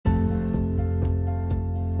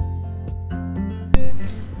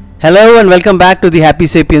Hello and welcome back to the Happy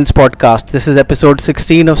Sapiens podcast. This is episode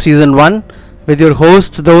 16 of season 1 with your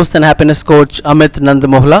host, dost and happiness coach Amit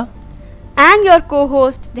Nandamohla and your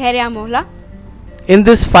co-host Dhairya Mohla. In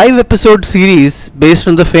this 5-episode series based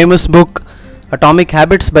on the famous book Atomic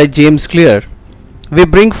Habits by James Clear, we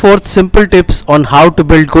bring forth simple tips on how to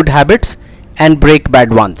build good habits and break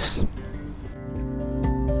bad ones.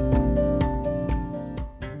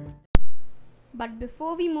 But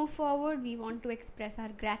before we move forward, we want to express our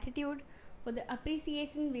gratitude for the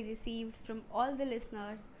appreciation we received from all the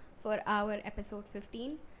listeners for our episode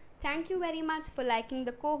 15. Thank you very much for liking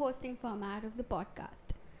the co-hosting format of the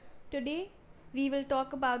podcast. Today, we will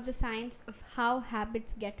talk about the science of how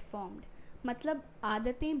habits get formed. मतलब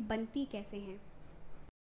आदतें बनती कैसे हैं?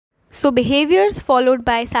 So behaviors followed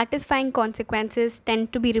by satisfying consequences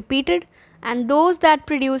tend to be repeated, and those that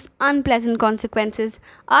produce unpleasant consequences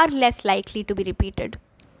are less likely to be repeated.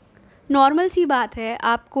 Normal सी बात है,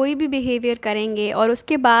 आप कोई भी बिहेवियर करेंगे और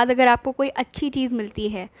उसके बाद अगर आपको कोई अच्छी चीज़ मिलती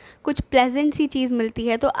है, कुछ प्लेजेंट सी चीज़ मिलती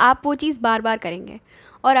है, तो आप वो चीज़ बार बार करेंगे.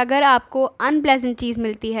 और अगर आपको अनप्लेजेंट चीज़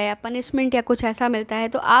मिलती है या पनिशमेंट या कुछ ऐसा मिलता है,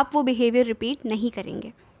 तो आप वो बिहेवियर रिपीट नहीं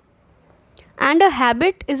करेंगे. And a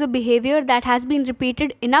habit is a behavior that has been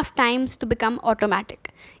repeated enough times to become automatic.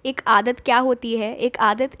 एक आदत क्या होती है? एक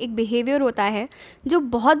आदत एक behavior होता है जो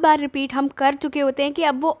बहुत बार रिपीट हम कर चुके होते हैं कि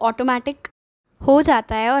अब वो ऑटोमेटिक हो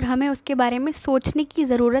जाता है और हमें उसके बारे में सोचने की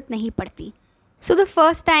ज़रूरत नहीं पड़ती. So the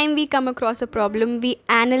first time we come across a problem, we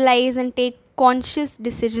analyze and take conscious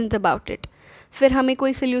decisions about it. फिर हमें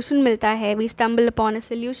कोई solution मिलता है, we stumble upon a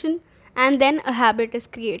solution and then a habit is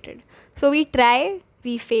created. So we try,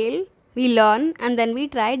 we fail, we learn, and then we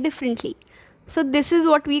try differently. So this is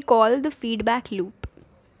what we call the feedback loop.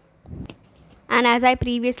 And as I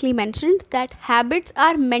previously mentioned, that habits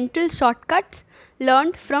are mental shortcuts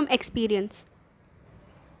learned from experience.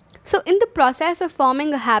 So in the process of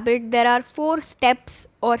forming a habit, there are 4 steps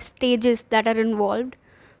or stages that are involved.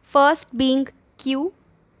 First being cue,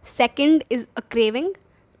 second is a craving,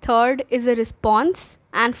 third is a response,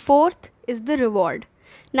 and fourth is the reward.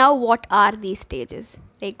 Now what are these stages?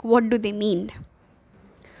 Like, what do they mean?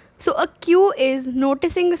 So a cue is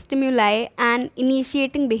noticing a stimuli and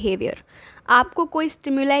initiating behavior. आपको कोई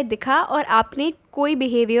stimuli दिखा और आपने कोई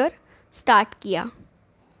behavior start किया.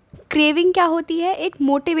 Craving क्या होती है? एक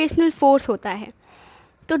motivational force होता है.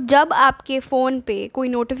 तो जब आपके फ़ोन पे कोई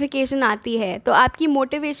नोटिफिकेशन आती है तो आपकी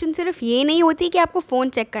मोटिवेशन सिर्फ ये नहीं होती कि आपको फ़ोन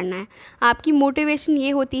चेक करना है. आपकी मोटिवेशन ये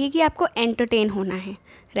होती है कि आपको एंटरटेन होना है,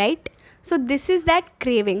 right? So this is that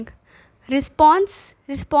craving.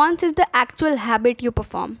 Response is the actual habit you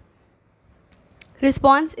perform.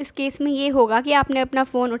 Response इस केस में ये होगा कि आपने अपना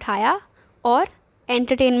फ़ोन उठाया और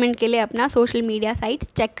एंटरटेनमेंट के लिए अपना सोशल मीडिया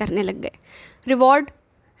साइट्स चेक करने लग गए.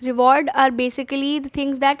 Reward are basically the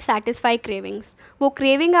things that satisfy cravings. वो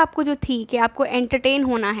क्रेविंग आपको जो थी कि आपको एंटरटेन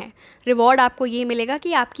होना है, रिवॉर्ड आपको ये मिलेगा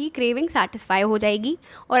कि आपकी क्रेविंग सेटिस्फाई हो जाएगी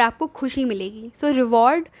और आपको खुशी मिलेगी. सो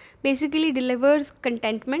reward basically delivers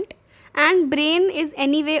containment and brain is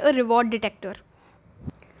any way a reward detector.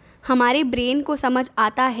 हमारे ब्रेन को समझ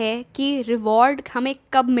आता है कि रिवॉर्ड हमें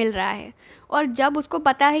कब मिल रहा है, और जब उसको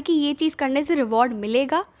पता है कि ये चीज़ करने से रिवॉर्ड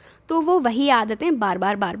मिलेगा तो वो वही आदतें बार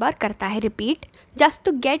बार करता है repeat, just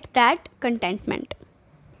to get that containment.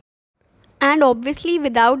 And obviously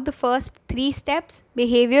without the first 3 steps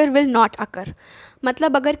behaviour will not occur.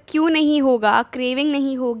 मतलब अगर क्यू नहीं होगा, क्रेविंग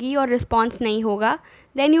नहीं होगी और रिस्पॉन्स नहीं होगा,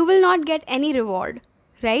 then you will not get any reward,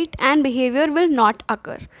 right? And behavior will not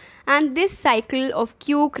occur. And this cycle of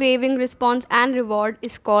cue, craving, response and reward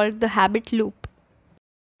is called the habit loop.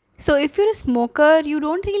 So if you're a smoker, you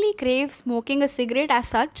don't really crave smoking a cigarette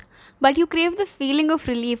as such, but you crave the feeling of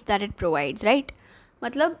relief that it provides, right?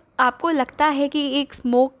 मतलब आपको लगता है कि एक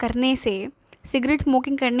smoke करने से, cigarette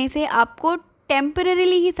smoking करने से आपको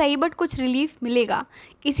टेम्परेरीली ही सही बट कुछ रिलीफ मिलेगा,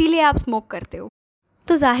 इसीलिए आप स्मोक करते हो.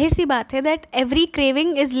 तो जाहिर सी बात है that every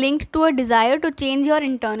craving is linked to a desire to change your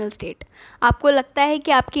internal state. आपको लगता है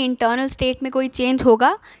कि आपकी इंटरनल स्टेट में कोई चेंज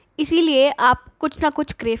होगा, इसीलिए आप कुछ ना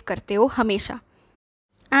कुछ क्रेव करते हो हमेशा.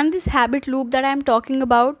 And this habit loop that I am talking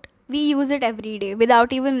about, we use it every day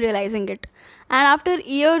without even realising it. And after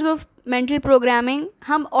years of mental programming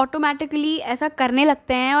हम ऑटोमेटिकली ऐसा करने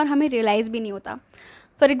लगते हैं और हमें रियलाइज़ भी नहीं होता.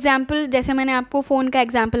 फॉर एग्ज़ाम्पल, जैसे मैंने आपको फ़ोन का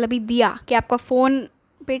एग्जाम्पल अभी दिया कि आपका फ़ोन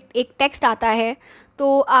पे एक टेक्स्ट आता है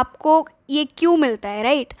तो आपको ये क्यों मिलता है,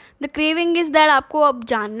 right? The craving is that आपको अब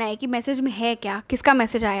जानना है कि मैसेज में है क्या, किसका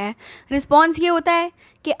मैसेज आया है. रिस्पॉन्स ये होता है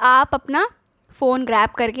कि आप अपना फ़ोन ग्रैब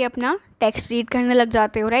करके अपना टेक्स्ट रीड करने लग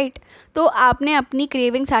जाते हो, राइट? तो आपने अपनी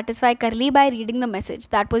क्रेविंग सेटिस्फाई कर ली by reading the message.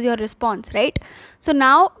 That was your response, right? So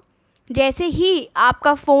now जैसे ही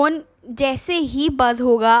आपका फ़ोन जैसे ही बज़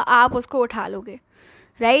होगा आप उसको उठा लोगे,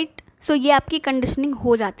 राइट. सो ये आपकी कंडीशनिंग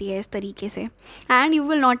हो जाती है इस तरीके से, and you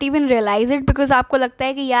will not even realise it, because आपको लगता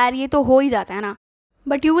है कि यार ये तो हो ही जाता है ना,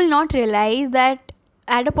 but you will not realize that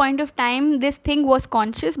at a point of time this thing was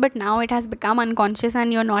conscious, but now it has become unconscious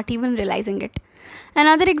and you're not even realizing it.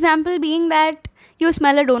 Another example being that you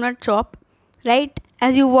smell a donut shop, right,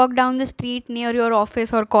 as you walk down the street near your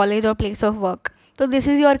office or college or place of work. So this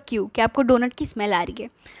is your cue कि आपको donut की smell आ रही है.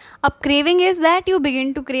 अब craving is that you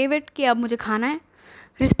begin to crave it कि अब मुझे खाना है.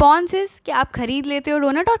 Response is कि आप खरीद लेते हो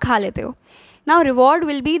donut और खा लेते हो. Now reward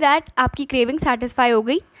will be that आपकी craving satisfy हो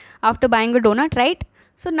गई after buying a donut, right?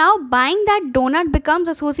 So now buying that donut becomes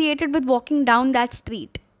associated with walking down that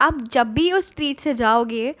street. आप जब भी उस स्ट्रीट से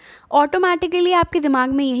जाओगे ऑटोमेटिकली आपके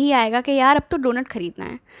दिमाग में यही आएगा कि यार अब तो डोनट खरीदना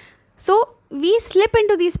है. So we slip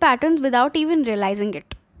into these patterns without even realising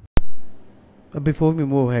it. Before we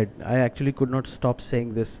move ahead, I actually could not stop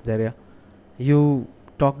saying this, Darya. You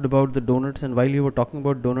talked about the donuts, and while you were talking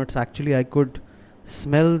about donuts, actually I could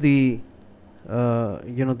smell the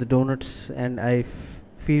the donuts, and I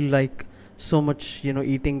feel like so much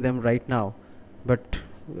eating them right now, but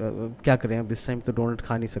क्या करें अब इस time तो donut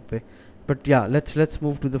खा नहीं सकते. But yeah, let's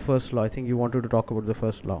move to the first law. I think you wanted to talk about the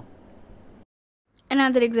first law.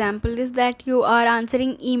 Another example is that you are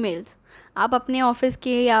answering emails. आप अपने ऑफिस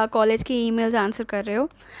के या कॉलेज के ईमेल्स आंसर कर रहे हो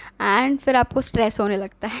एंड फिर आपको स्ट्रेस होने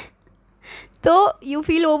लगता है. तो you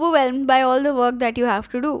feel overwhelmed by all the work that you have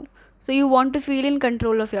to do, so you want to feel in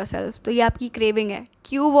control of yourself. तो ये आपकी क्रेविंग है.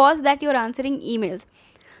 Cue was that you are answering emails.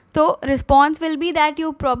 So response will be that you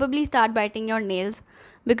probably start biting your nails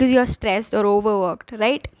because you're stressed or overworked,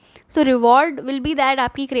 right? So reward will be that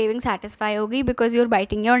आपकी craving satisfy होगी because you're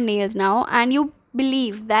biting your nails now and you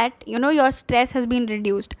believe that your stress has been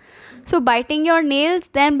reduced. So biting your nails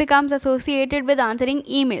then becomes associated with answering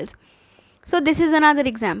emails. So this is another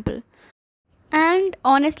example. And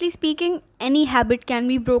honestly speaking, any habit can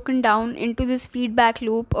be broken down into this feedback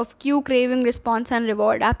loop of cue, craving, response and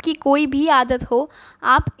reward. आपकी कोई भी आदत हो,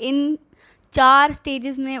 आप इन 4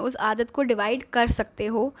 stages में उस आदत को divide कर सकते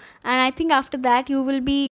हो. And I think after that you will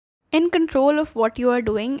be in control of what you are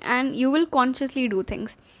doing and you will consciously do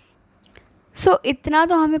things. So इतना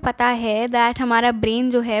तो हमें पता है that हमारा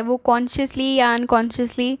brain जो है वो consciously या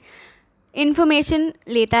unconsciously information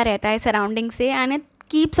लेता रहता है surrounding से, and it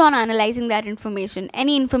keeps on analyzing that information,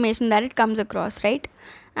 any information that it comes across, right?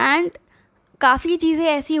 And काफ़ी चीज़ें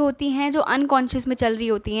ऐसी होती हैं जो unconscious में चल रही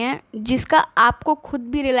होती हैं जिसका आपको खुद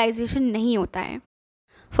भी realization नहीं होता है.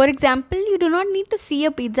 For example, you do not need to see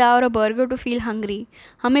a pizza or a burger to feel hungry.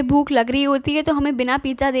 हमें भूख लग रही होती है तो हमें बिना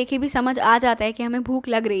पिज़्ज़ा देखे भी समझ आ जाता है कि हमें भूख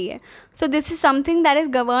लग रही है. So this is something that is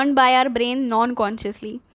governed by our brain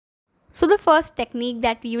non-consciously. So the first technique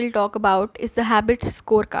that we will talk about is the habits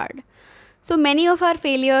scorecard. So many of our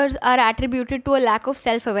failures are attributed to a lack of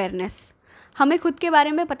self-awareness. हमें खुद के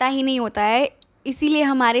बारे में पता ही नहीं होता है, इसीलिए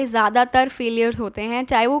हमारे ज़्यादातर फेलियर्स होते हैं,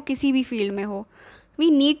 चाहे वो किसी भी फील्ड में हो. We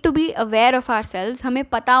need to be aware of ourselves. हमें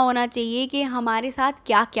पता होना चाहिए कि हमारे साथ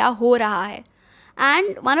क्या क्या हो रहा है.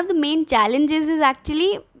 And one of the main challenges is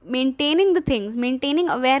actually maintaining the things, maintaining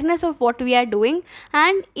awareness of what we are doing.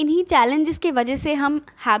 And इन्हीं challenges के वजह से हम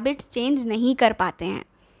habits change नहीं कर पाते हैं.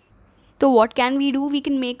 So what can we do? We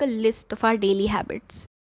can make a list of our daily habits.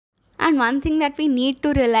 And one thing that we need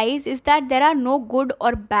to realize is that there are no good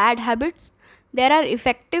or bad habits. There are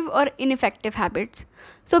effective or ineffective habits.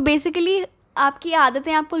 So basically आपकी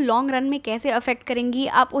आदतें आपको long run में कैसे affect करेंगी,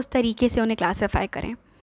 आप उस तरीके से उन्हें क्लासीफाई करें.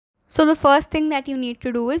 So the first thing that you need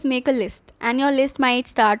to do is make a list. And your list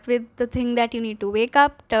might start with the thing that you need to wake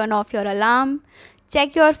up, turn off your alarm,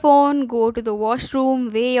 check your phone, go to the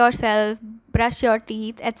washroom, weigh yourself, brush your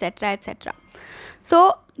teeth, etc. etc. So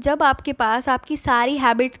जब आपके पास आपकी सारी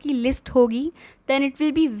habits की list होगी then it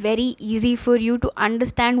will be very easy for you to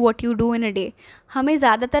understand what you do in a day. हमें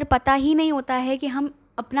ज़्यादातर पता ही नहीं होता है कि हम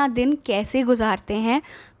अपना दिन कैसे गुजारते हैं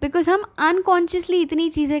बिकॉज हम अनकॉन्शियसली इतनी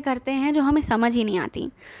चीज़ें करते हैं जो हमें समझ ही नहीं आती.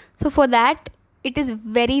 So for that it is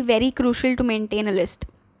very very crucial to maintain a list.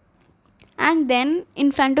 And then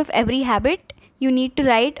in front of every habit you need to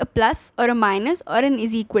write a plus or a minus or an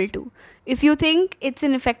is equal to. If you think it's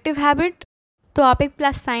an effective habit, तो आप एक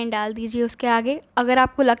plus sign डाल दीजिए उसके आगे. अगर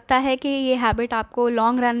आपको लगता है कि ये हैबिट आपको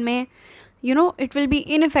लॉन्ग रन में it will be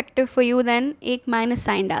ineffective for you, then एक माइनस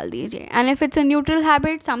साइन डाल दीजिए. And if it's a neutral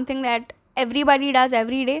habit, something that everybody does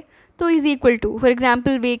every day, तो is equal to. For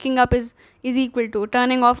example, waking up is equal to,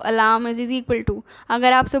 turning off alarm is equal to.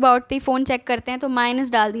 अगर आप सुबह उठते ही phone check करते हैं तो माइनस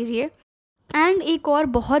डाल दीजिए. एंड एक और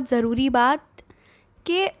बहुत ज़रूरी बात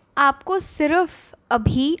कि आपको सिर्फ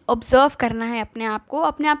अभी ऑब्ज़र्व करना है अपने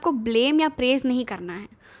आप को ब्लेम या प्रेज़ नहीं करना है.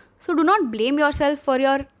 So do not blame yourself for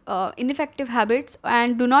your ineffective habits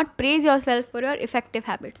and do not praise yourself for your effective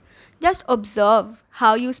habits. Just observe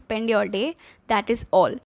how you spend your day, that is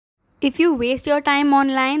all. If you waste your time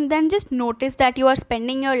online, then just notice that you are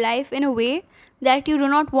spending your life in a way that you do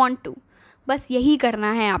not want to. बस यही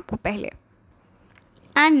करना है आपको पहले.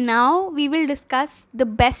 And now we will discuss the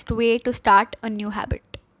best way to start a new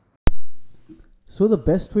habit. So the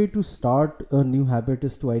best way to start a new habit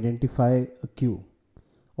is to identify a cue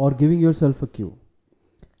or giving yourself a cue.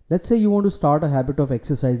 Let's say you want to start a habit of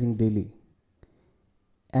exercising daily.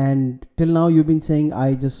 And till now you've been saying,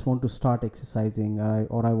 I just want to start exercising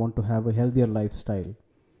or I want to have a healthier lifestyle.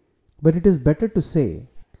 But it is better to say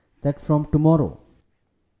that from tomorrow,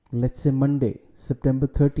 let's say Monday, September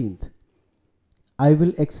 13th, I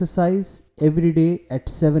will exercise every day at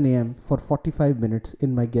 7 a.m. for 45 minutes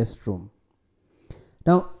in my guest room.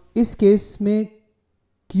 Now, इस case में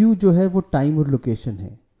cue जो है वो time और location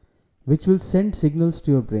है, which will send signals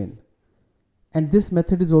to your brain. And this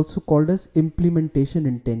method is also called as implementation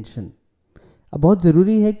intention. अब बहुत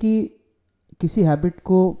ज़रूरी है कि किसी हैबिट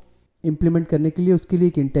को इम्प्लीमेंट करने के लिए उसके लिए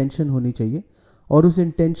एक इंटेंशन होनी चाहिए और उस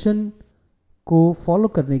इंटेंशन को फॉलो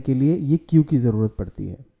करने के लिए ये क्यू की ज़रूरत पड़ती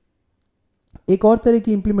है. एक और तरह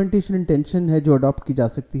की इम्प्लीमेंटेशन इंटेंशन है जो अडॉप्ट की जा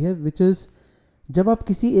सकती है, विच इज़ जब आप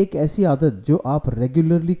किसी एक ऐसी आदत जो आप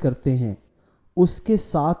रेगुलरली करते हैं उसके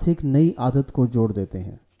साथ एक नई आदत को जोड़ देते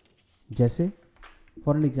हैं. जैसे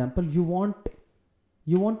for an example, you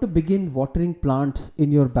want to begin watering plants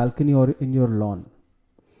in your balcony और इन योर लॉन.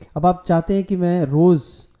 अब आप चाहते हैं कि मैं रोज़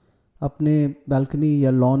अपने बालकनी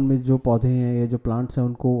या लॉन में जो पौधे हैं या जो प्लांट्स हैं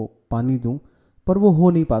उनको पानी दूं, पर वो हो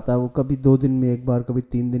नहीं पाता. वो कभी 2 दिन में एक बार, कभी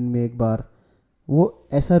 3 दिन में एक बार, वो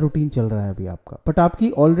ऐसा रूटीन चल रहा है अभी आपका. बट आपकी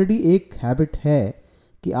ऑलरेडी एक हैबिट है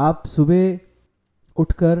कि आप सुबह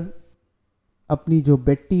उठकर अपनी जो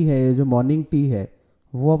बेड टी है, जो मॉर्निंग टी है,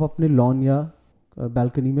 वो आप अपने लॉन या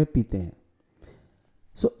बालकनी में पीते हैं.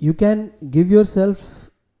 So you can give your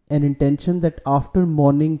self an intention that after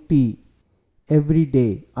morning tea every day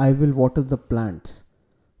I will water the plants.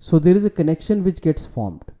 So there is a connection which gets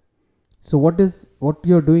formed. So what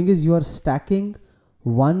you're doing is you are stacking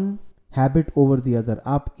one habit over the other.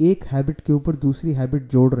 आप एक habit के ऊपर दूसरी habit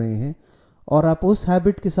जोड़ रहे हैं और आप उस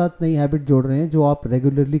habit के साथ नई habit जोड़ रहे हैं जो आप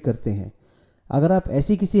regularly करते हैं. अगर आप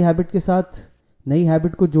ऐसी किसी habit के साथ नई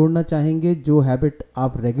habit को जोड़ना चाहेंगे जो habit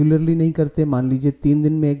आप regularly नहीं करते, मान लीजिए 3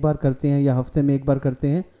 दिन में एक बार करते हैं या हफ्ते में एक बार करते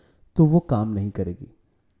हैं, तो वो काम नहीं करेगी.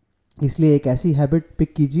 इसलिए एक ऐसी हैबिट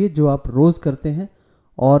पिक कीजिए जो आप रोज़ करते हैं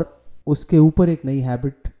और उसके ऊपर एक नई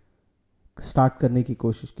हैबिट स्टार्ट करने की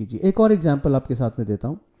कोशिश कीजिए. एक और एग्जांपल आपके साथ में देता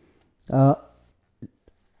हूँ.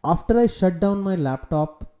 After I shut down my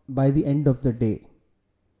laptop by the end of the day,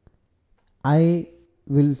 I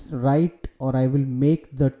will write or I will make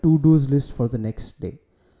the to dos list for the next day.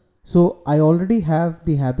 So I already have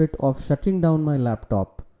the habit of shutting down my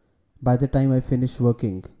laptop by the time I finish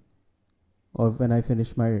working or when I finish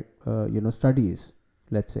my studies,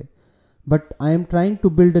 let's say. But I am trying to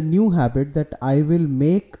build a new habit that I will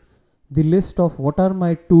make the list of what are my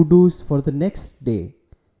to-dos for the next day.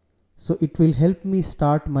 So it will help me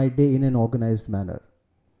start my day in an organized manner.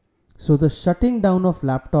 So the shutting down of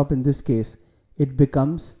laptop in this case, it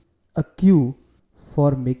becomes a cue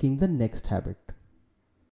for making the next habit.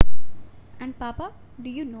 And Papa,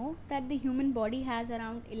 do you know that the human body has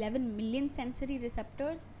around 11 million sensory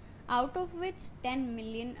receptors, out of which 10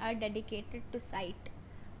 million are dedicated to sight?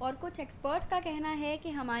 और कुछ experts का कहना है कि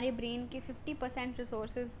हमारे brain के 50%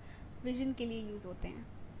 resources vision के लिए यूज होते हैं.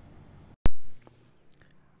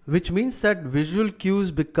 Which means that visual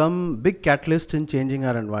cues become big catalyst in changing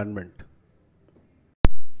our environment.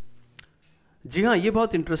 जी हाँ, ये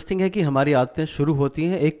बहुत इंटरेस्टिंग है कि हमारी आदतें शुरू होती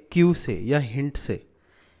हैं एक क्यू से या हिंट से,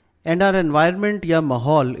 एंड आवर एनवायरनमेंट या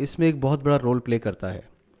माहौल इसमें एक बहुत बड़ा रोल प्ले करता है.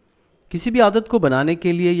 किसी भी आदत को बनाने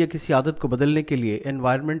के लिए या किसी आदत को बदलने के लिए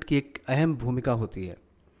एनवायरनमेंट की एक अहम भूमिका होती है.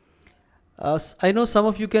 I know some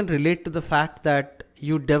of you can relate to the fact that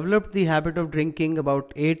you developed the habit of drinking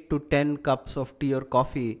about 8 to 10 cups of tea or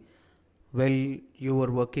coffee while you were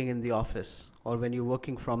working in the office or when you're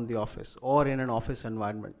working from the office or in an office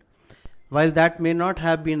environment. While that may not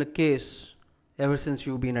have been a case ever since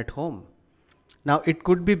you've been at home. Now it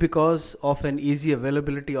could be because of an easy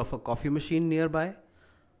availability of a coffee machine nearby,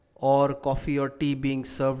 or coffee or tea being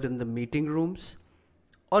served in the meeting rooms,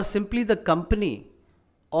 or simply the company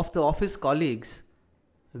of the office colleagues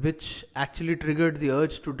which actually triggered the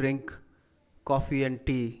urge to drink coffee and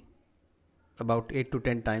tea about 8 to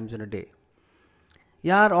 10 times in a day.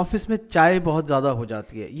 यार office में चाय बहुत ज़्यादा हो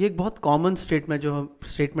जाती है. ये एक बहुत कॉमन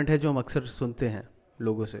स्टेटमेंट है जो हम अक्सर सुनते हैं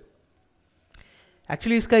लोगों से.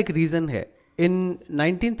 एक्चुअली इसका एक रीज़न है. In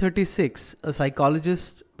 1936, a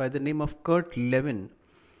psychologist by the name of Kurt Lewin,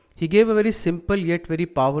 he gave a very simple yet very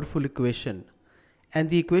powerful equation.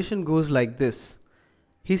 And the equation goes like this.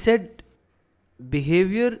 He said,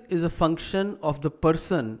 behavior is a function of the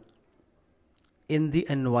person in the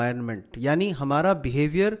environment. यानी हमारा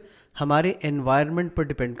behavior हमारे environment पर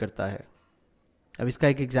depend करता है. अब इसका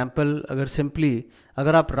एक example अगर सिंपली,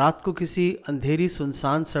 अगर आप रात को किसी अंधेरी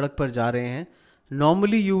सुनसान सड़क पर जा रहे हैं,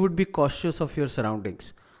 normally you would be cautious of your surroundings,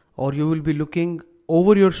 or you will be looking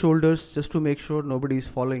over your shoulders just to make sure nobody is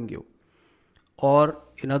following you. Or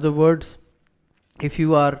in other words, if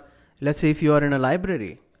you are, let's say if you are in a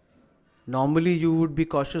library, normally you would be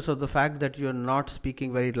cautious of the fact that you are not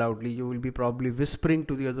speaking very loudly. You will be probably whispering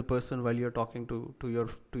to the other person while you are talking to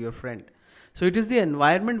your friend. So it is the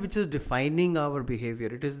environment which is defining our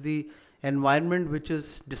behavior. It is the environment which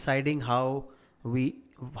is deciding how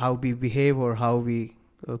we behave or how we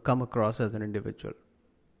come across as an individual.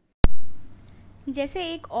 जैसे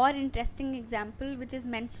एक और interesting example which is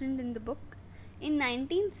mentioned in the book, in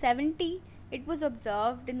 1970 it was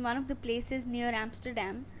observed in one of the places near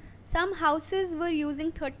Amsterdam, some houses were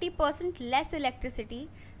using 30% less electricity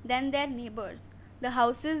than their neighbors. The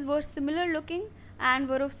houses were similar looking and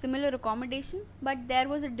were of similar accommodation, but there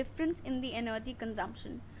was a difference in the energy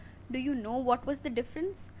consumption. Do you know what was the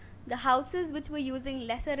difference? The houses which were using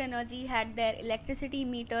lesser energy had their electricity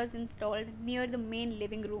meters installed near the main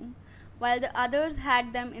living room, while the others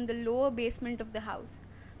had them in the lower basement of the house.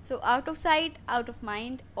 So out of sight, out of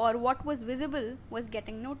mind, or what was visible was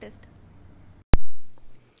getting noticed.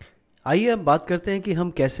 आइए अब बात करते हैं कि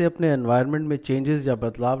हम कैसे अपने environment में चेंजेस या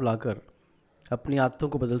बदलाव लाकर अपनी आदतों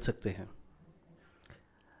को बदल सकते हैं.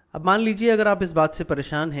 अब मान लीजिए अगर आप इस बात से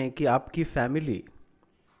परेशान हैं कि आपकी फैमिली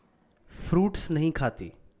फ्रूट्स नहीं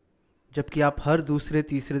खाती, जबकि आप हर दूसरे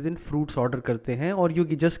तीसरे दिन फ्रूट्स ऑर्डर करते हैं और you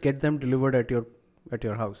just get them delivered at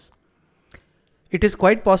your house. It is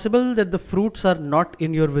quite possible that the fruits are not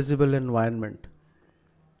in your visible environment.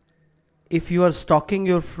 If you are stocking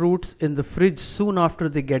your fruits in the fridge soon after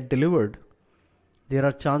they get delivered, there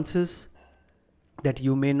are chances that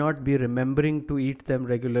you may not be remembering to eat them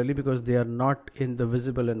regularly because they are not in the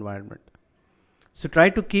visible environment. So try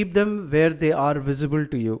to keep them where they are visible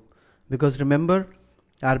to you, because remember,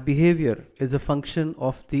 our behavior is a function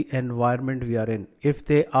of the environment we are in. If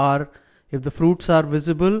the fruits are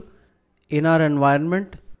visible in our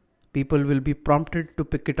environment, people will be prompted to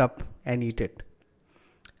pick it up and eat it.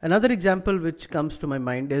 Another example which comes to my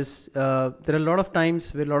mind is there are a lot of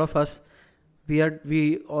times where a lot of us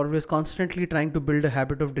we always constantly trying to build a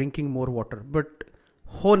habit of drinking more water, but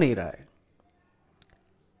ho nahi raha hai.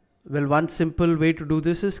 Well, one simple way to do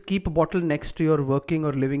this is keep a bottle next to your working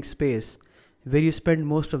or living space where you spend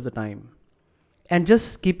most of the time. And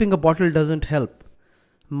just keeping a bottle doesn't help.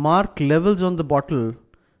 Mark levels on the bottle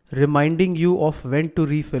reminding you of when to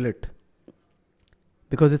refill it,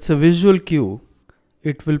 because it's a visual cue.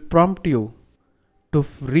 It will prompt you to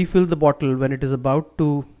refill the bottle when it is about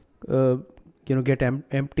to get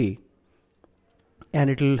empty, and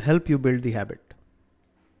it will help you build the habit.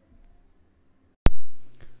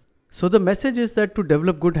 So the message is that to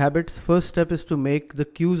develop good habits, first step is to make the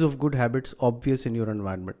cues of good habits obvious in your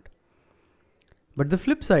environment. But the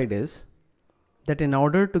flip side is that in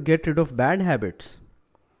order to get rid of bad habits,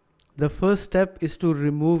 the first step is to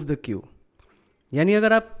remove the cue. यानी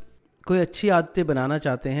अगर आप कोई अच्छी आदतें बनाना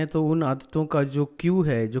चाहते हैं तो उन आदतों का जो क्यू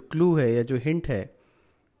है, जो क्लू है या जो हिंट है,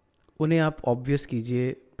 उन्हें आप ऑब्वियस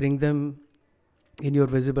कीजिए. bring them in your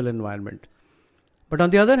visible environment. But on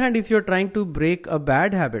the other hand, if you're trying to break a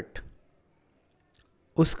bad habit,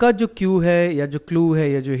 उसका जो क्यू है या जो क्लू है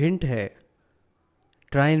या जो हिंट है,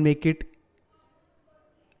 try and make it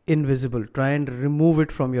invisible. Try and remove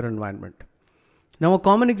it from your environment. Now, a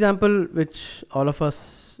common example which all of us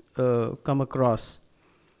come across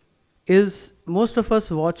is most of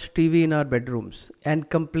us watch TV in our bedrooms and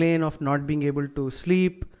complain of not being able to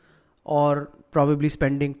sleep or probably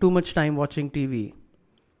spending too much time watching TV.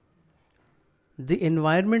 The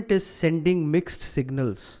environment is sending mixed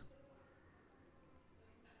signals.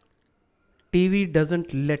 TV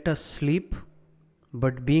doesn't let us sleep,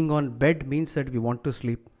 but being on bed means that we want to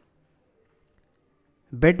sleep.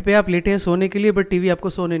 Bed पे आप लेटे हैं सोने के लिए, but TV आपको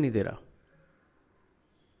सोने नहीं दे रहा.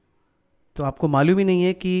 तो आपको मालूम ही नहीं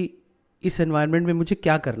है कि इस एनवायरनमेंट में मुझे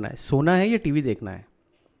क्या करना है, सोना है या टीवी देखना है,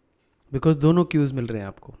 बिकॉज दोनों क्यूज मिल रहे हैं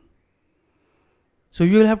आपको. So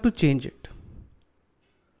you will have to change it.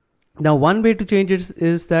 Now one way to change it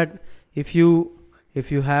is that if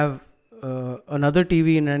you have another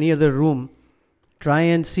TV in any other room, try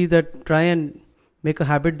and make a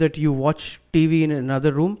habit that you watch TV in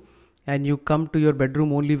another room and you come to your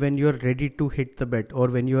bedroom only when you are ready to hit the bed or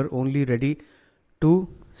when you are only ready to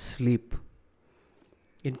sleep.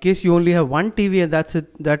 In case you only have one TV and that's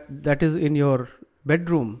it, that is in your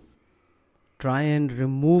bedroom, try and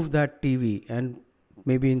remove that TV and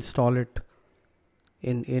maybe install it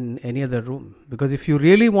in any other room. Because if you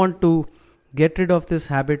really want to get rid of this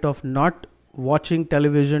habit of not watching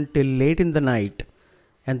television till late in the night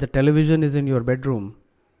and the television is in your bedroom,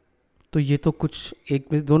 तो ये तो कुछ एक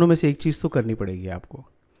दोनों में से एक चीज़ तो करनी पड़ेगी आपको.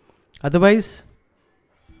 अदरवाइज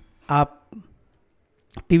आप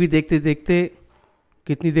टीवी देखते देखते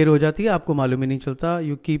कितनी देर हो जाती है आपको मालूम ही नहीं चलता.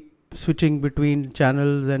 You keep switching between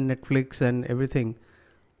channels and Netflix and everything,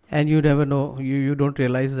 and you never know, you don't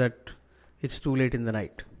realize that it's too late in the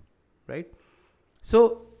night, right?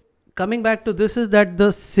 So coming back to this is that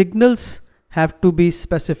the signals have to be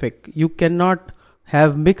specific. You cannot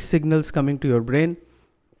have mixed signals coming to your brain.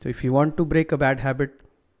 So if you want to break a bad habit,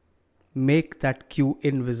 make that cue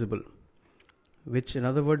invisible, which in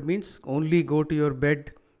other words means only go to your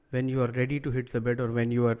bed when you are ready to hit the bed or when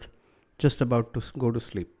you are just about to go to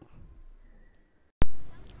sleep.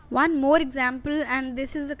 One more example, and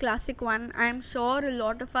this is a classic one. I'm sure a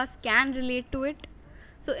lot of us can relate to it.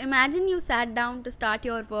 So imagine you sat down to start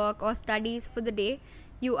your work or studies for the day.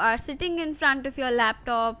 You are sitting in front of your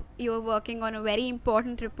laptop, you're working on a very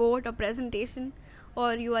important report or presentation,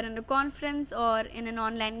 or you are in a conference or in an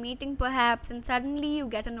online meeting perhaps, and suddenly you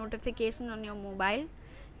get a notification on your mobile.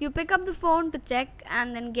 You pick up the phone to check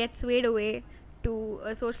and then get swayed away to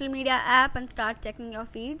a social media app and start checking your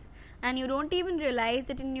feeds, and you don't even realize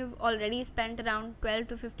it, and you've already spent around 12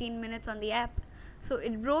 to 15 minutes on the app. So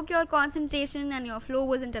it broke your concentration and your flow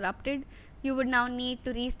was interrupted. You would now need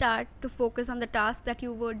to restart to focus on the task that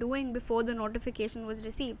you were doing before the notification was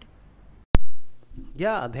received.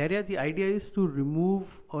 Yeah, Dhairya, the idea is to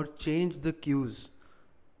remove or change the cues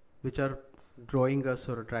which are drawing us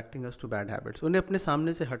or attracting us to bad habits. उन्हें अपने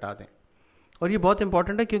सामने से हटा दें. और ये बहुत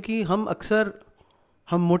important है क्योंकि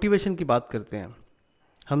हम मोटिवेशन की बात करते हैं,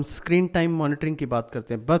 हम स्क्रीन टाइम मॉनिटरिंग की बात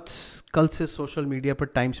करते हैं, बस कल से सोशल मीडिया पर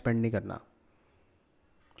टाइम स्पेंड नहीं करना.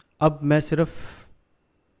 अब मैं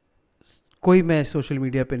सोशल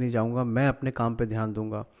मीडिया पे नहीं जाऊंगा, मैं अपने काम पे ध्यान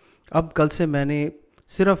दूंगा. अब कल से मैंने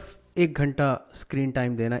सिर्फ 1 घंटा स्क्रीन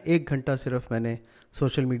टाइम देना, 1 घंटा सिर्फ मैंने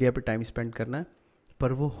सोशल मीडिया पे टाइम स्पेंड करना है.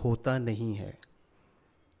 पर वो होता नहीं है,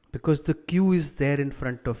 because the Q is there in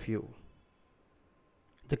front of you.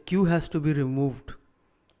 The cue has to be removed,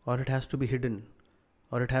 or it has to be hidden,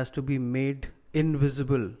 or it has to be made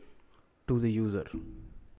invisible to the user.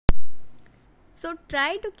 So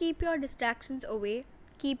try to keep your distractions away.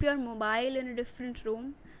 Keep your mobile in a different room.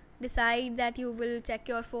 Decide that you will check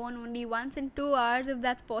your phone only once in 2 hours if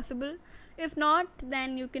that's possible. If not,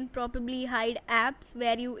 then you can probably hide apps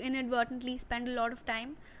where you inadvertently spend a lot of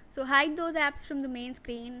time. So hide those apps from the main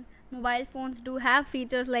screen. Mobile phones do have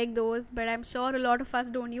features like those, but I'm sure a lot of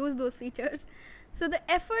us don't use those features. So the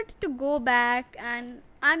effort to go back and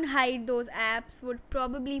unhide those apps would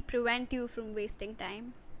probably prevent you from wasting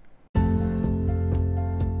time.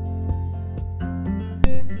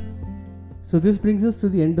 So this brings us to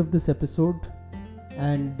the end of this episode,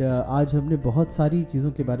 and आज हमने बहुत सारी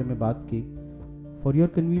चीज़ों के बारे में बात की. For your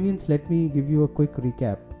convenience, let me give you a quick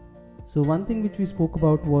recap. So one thing which we spoke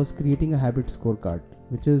about was creating a habit scorecard,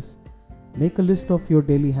 which is make a list of your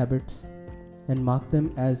daily habits and mark them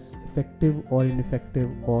as effective or ineffective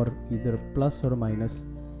or either plus or minus,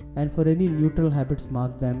 and for any neutral habits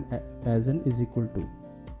mark them as an is equal to.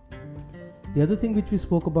 The other thing which we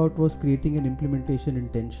spoke about was creating an implementation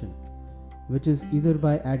intention, which is either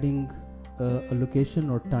by adding a location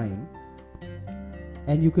or time,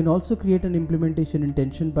 and you can also create an implementation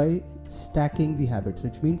intention by stacking the habits,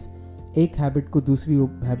 which means एक habit को दूसरी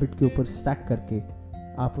habit के ऊपर stack करके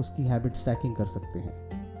आप उसकी habit stacking कर सकते हैं.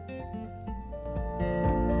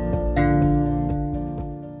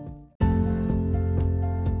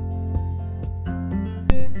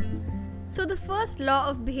 So the first law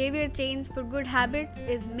of behavior change for good habits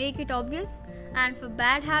is make it obvious, and for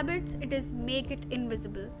bad habits it is make it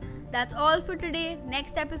invisible. That's all for today.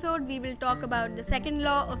 Next episode we will talk about the second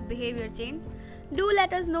law of behavior change. Do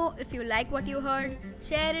let us know if you like what you heard.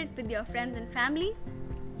 Share it with your friends and family.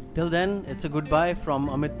 Till then, it's a goodbye from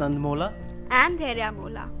Amit Nandmola and Dhairya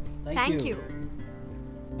Mola. Thank you.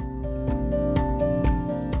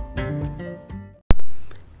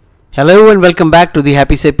 Hello and welcome back to the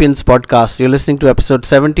Happy Sapiens podcast. You're listening to episode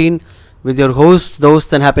 17 with your host,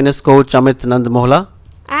 dost and happiness coach Amit Nandmola.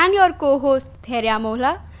 And your co-host Dhairya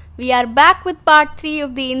Mola. We are back with part 3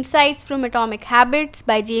 of the Insights from Atomic Habits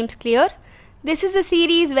by James Clear. This is a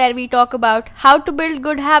series where we talk about how to build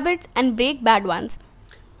good habits and break bad ones.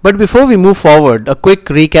 But before we move forward, a quick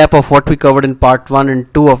recap of what we covered in part 1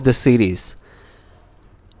 and 2 of this series.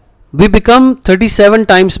 We become 37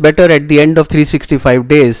 times better at the end of 365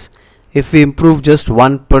 days if we improve just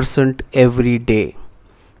 1% every day.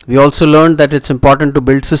 We also learned that it's important to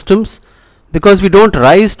build systems because we don't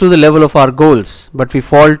rise to the level of our goals, but we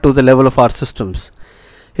fall to the level of our systems.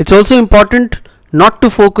 It's also important not to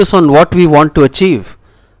focus on what we want to achieve,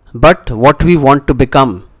 but what we want to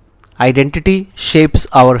become. Identity shapes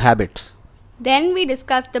our habits. Then we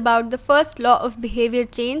discussed about the first law of behavior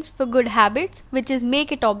change for good habits, which is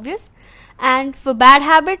make it obvious, and for bad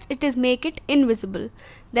habits it is make it invisible.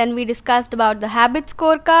 Then we discussed about the habit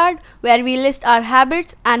scorecard, where we list our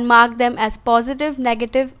habits and mark them as positive,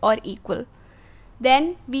 negative or equal.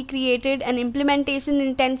 Then we created an implementation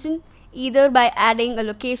intention, either by adding a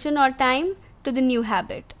location or time to the new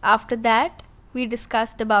habit. After that, we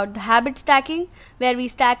discussed about the habit stacking, where we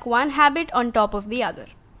stack one habit on top of the other.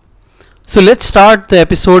 So let's start the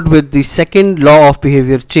episode with the second law of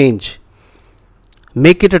behavior change.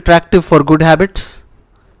 Make it attractive for good habits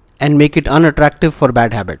and make it unattractive for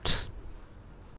bad habits.